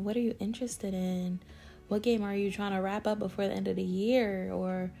playing, and what are you interested in? What game are you trying to wrap up before the end of the year,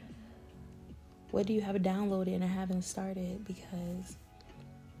 or what do you have downloaded and haven't started? Because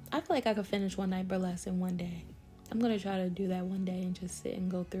I feel like I could finish One Night Burlesque in one day. I'm gonna try to do that one day and just sit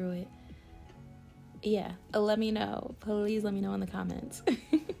and go through it. Yeah, let me know. Please let me know in the comments.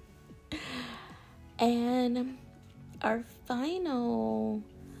 And our final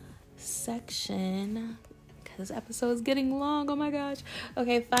section, because this episode is getting long, oh my gosh.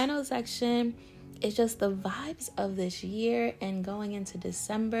 Okay, final section is just the vibes of this year and going into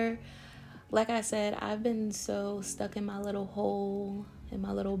December. Like I said, I've been so stuck in my little hole, in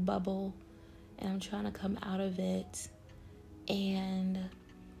my little bubble, and I'm trying to come out of it, and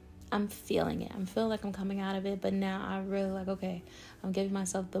I'm feeling it. I'm feeling like I'm coming out of it, but now I really like, okay, I'm giving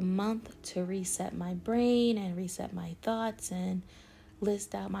myself the month to reset my brain and reset my thoughts and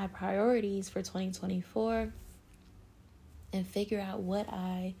list out my priorities for 2024 and figure out what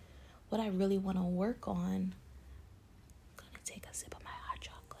I really want to work on. I'm gonna take a sip of my hot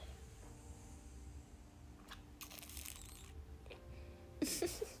chocolate.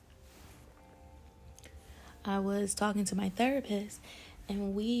 I was talking to my therapist,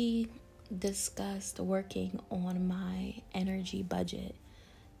 and we discussed working on my energy budget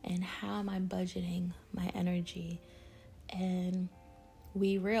and how am I budgeting my energy. And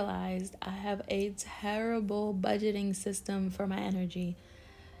we realized I have a terrible budgeting system for my energy.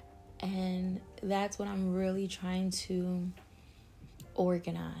 And that's what I'm really trying to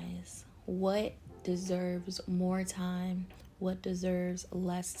organize. What deserves more time? What deserves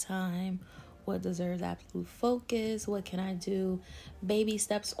less time? What deserves absolute focus? What can I do baby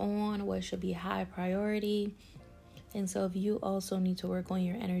steps on? What should be high priority? And so if you also need to work on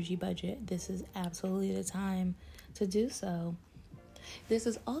your energy budget, this is absolutely the time to do so. This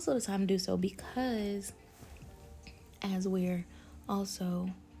is also the time to do so because as we're also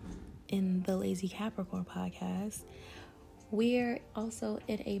in the Lazy Capricorn podcast, we're also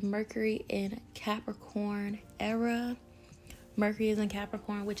in a Mercury in Capricorn era. Mercury is in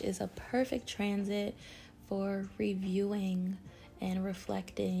Capricorn, which is a perfect transit for reviewing and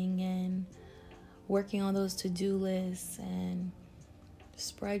reflecting and working on those to-do lists and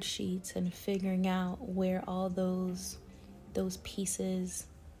spreadsheets and figuring out where all those pieces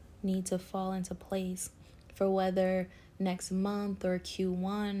need to fall into place for whether next month or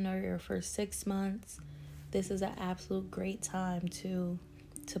Q1 or your first 6 months. This is an absolute great time to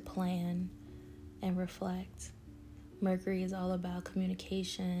plan and reflect. Mercury is all about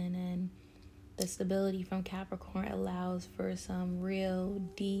communication, and the stability from Capricorn allows for some real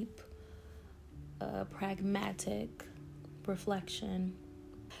deep, pragmatic reflection.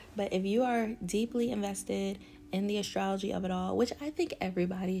 But if you are deeply invested in the astrology of it all, which I think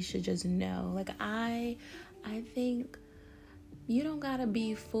everybody should just know, like I think you don't gotta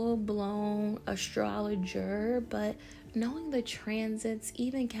be full-blown astrologer, but knowing the transits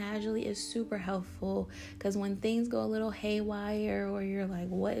even casually is super helpful, because when things go a little haywire, or you're like,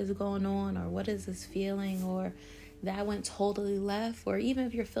 what is going on, or what is this feeling, or that went totally left, or even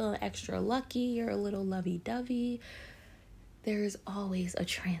if you're feeling extra lucky or a little lovey-dovey, there's always a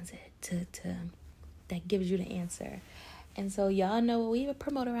transit to that gives you the answer. And so y'all know what we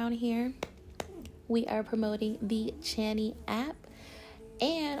promote around here. We are promoting the Chani app.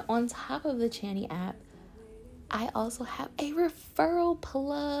 And on top of the Chani app, I also have a referral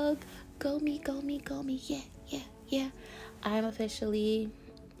plug. Go me. Yeah. I'm officially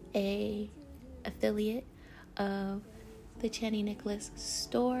a affiliate of the Chani Nicholas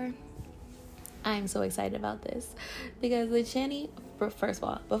store. I'm so excited about this because the Chani, first of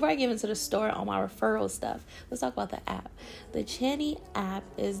all, before I get into the store on my referral stuff, let's talk about the app. The Chani app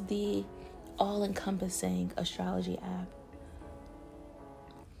is the all-encompassing astrology app.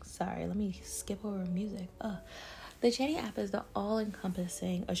 Sorry, let me skip over music. The Chani app is the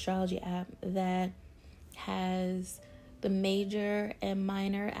all-encompassing astrology app that has the major and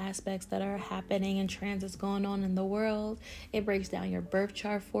minor aspects that are happening and transits going on in the world. It breaks down your birth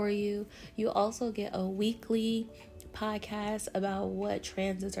chart for you. You also get a weekly podcast about what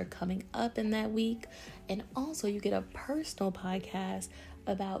transits are coming up in that week. And also you get a personal podcast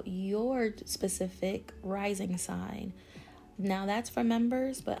about your specific rising sign. Now that's for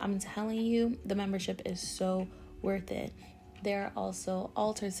members, but I'm telling you, the membership is so worth it. There are also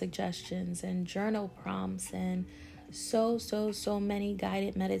altered suggestions and journal prompts and so many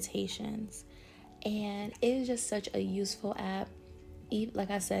guided meditations. And it is just such a useful app. Like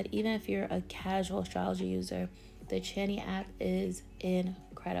I said, even if you're a casual astrology user, the Chani app is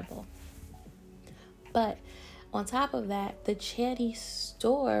incredible. But on top of that, the Chani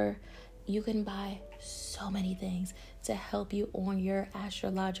store, you can buy so many things to help you on your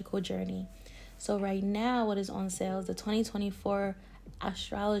astrological journey. So right now, what is on sale is the 2024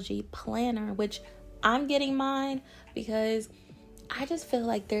 astrology planner, which I'm getting mine because I just feel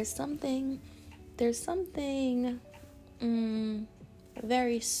like there's something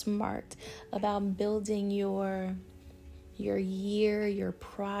very smart about building your year, your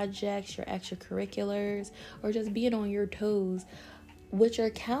projects, your extracurriculars, or just being on your toes with your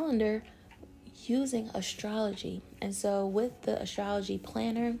calendar using astrology. And so with the astrology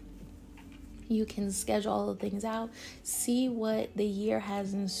planner, you can schedule all the things out, see what the year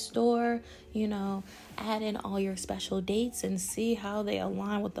has in store, add in all your special dates and see how they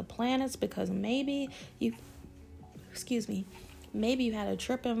align with the planets, because maybe you had a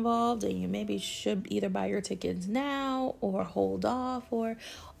trip involved and you maybe should either buy your tickets now or hold off, or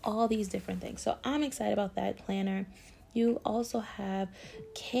all these different things. So I'm excited about that planner. You also have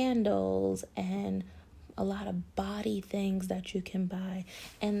candles and a lot of body things that you can buy.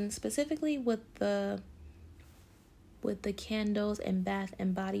 And specifically with the candles and bath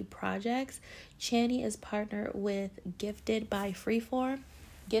and body projects, Chani is partnered with Gifted by Freeform.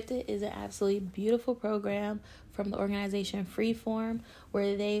 Gifted is an absolutely beautiful program from the organization Freeform,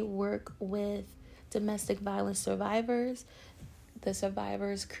 where they work with domestic violence survivors. The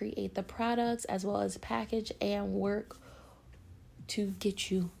survivors create the products as well as package and work to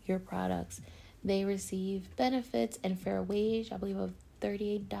get you your products. They receive benefits and fair wage, I believe, of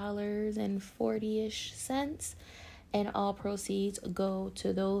 $38.40-ish, and all proceeds go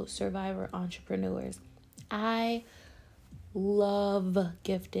to those survivor entrepreneurs. I love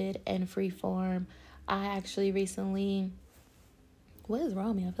Gifted and Freeform. I actually recently, what is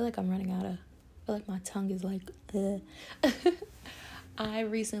wrong with me? I feel like I'm running out of, I feel like my tongue is like, I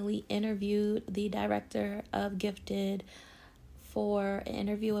recently interviewed the director of Gifted for an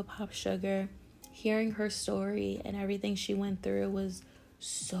interview with Pop Sugar. Hearing her story and everything she went through was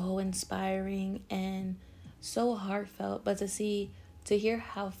so inspiring and so heartfelt. But to hear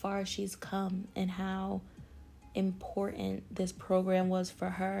how far she's come and how important this program was for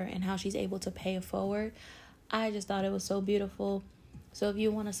her and how she's able to pay it forward, I just thought it was so beautiful. So if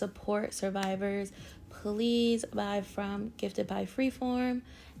you want to support survivors, please buy from Gifted by Freeform,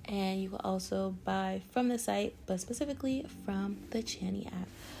 and you will also buy from the site, but specifically from the Chani app.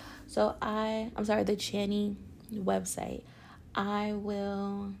 So the Chani website. I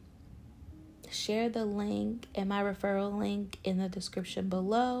will share the link and my referral link in the description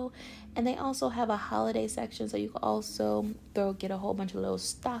below. And they also have a holiday section, so you can also get a whole bunch of little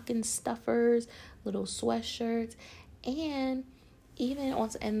stocking stuffers, little sweatshirts, and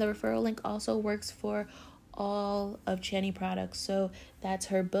the referral link also works for all of Chani products. So that's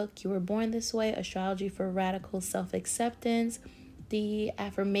her book, You Were Born This Way, Astrology for Radical Self-Acceptance, the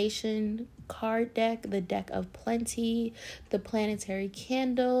affirmation card deck, the deck of plenty, the planetary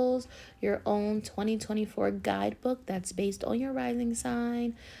candles, your own 2024 guidebook that's based on your rising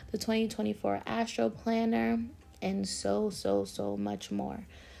sign, the 2024 astro planner, and so much more.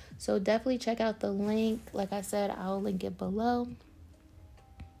 So definitely check out the link. Like I said, I'll link it below.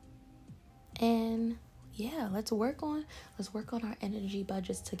 And yeah, let's work on our energy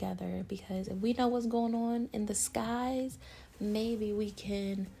budgets together, because if we know what's going on in the skies, maybe we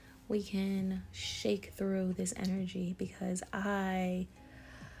can shake through this energy, because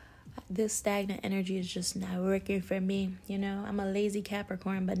this stagnant energy is just not working for me. You know, I'm a lazy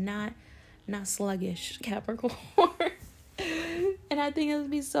Capricorn, but not sluggish Capricorn. And I think it would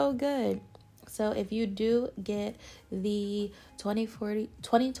be so good. So if you do get the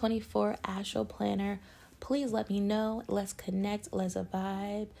 2024 Astro Planner, please let me know. Let's connect. Let's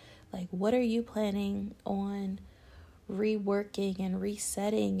vibe. Like, what are you planning on reworking and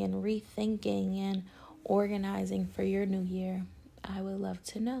resetting and rethinking and organizing for your new year? I would love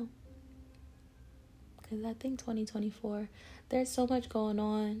to know, because I think 2024, there's so much going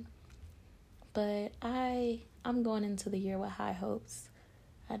on, but I'm going into the year with high hopes.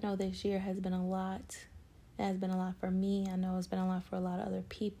 I know this year has been a lot. It has been a lot for me. I know it's been a lot for a lot of other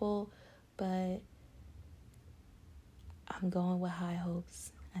people, but I'm going with high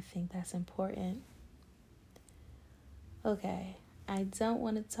hopes. I think that's important. Okay, I don't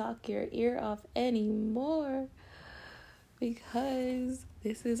want to talk your ear off anymore, because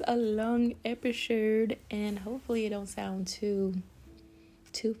this is a long episode and hopefully it don't sound too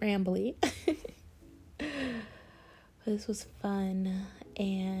rambly. This was fun,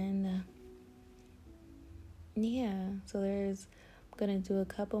 and yeah, so I'm gonna do a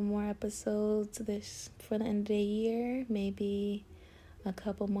couple more episodes for the end of the year, maybe a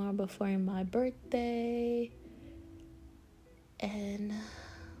couple more before my birthday, and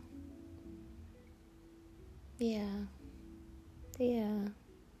yeah,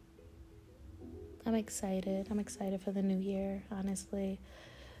 I'm excited for the new year, honestly.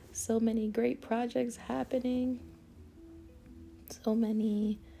 So many great projects happening, so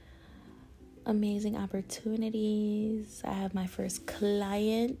many amazing opportunities. I have my first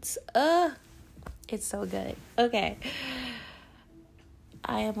client. It's so good. Okay.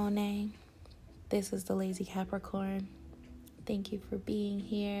 I am Monet. This is the Lazy Capricorn. Thank you for being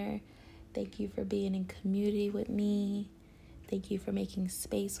here. Thank you for being in community with me. Thank you for making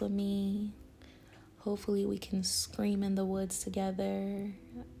space with me. Hopefully we can scream in the woods together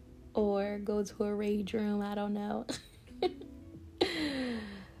or go to a rage room. I don't know.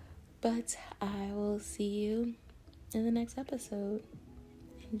 But I will see you in the next episode.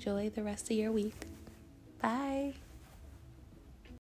 Enjoy the rest of your week. Bye.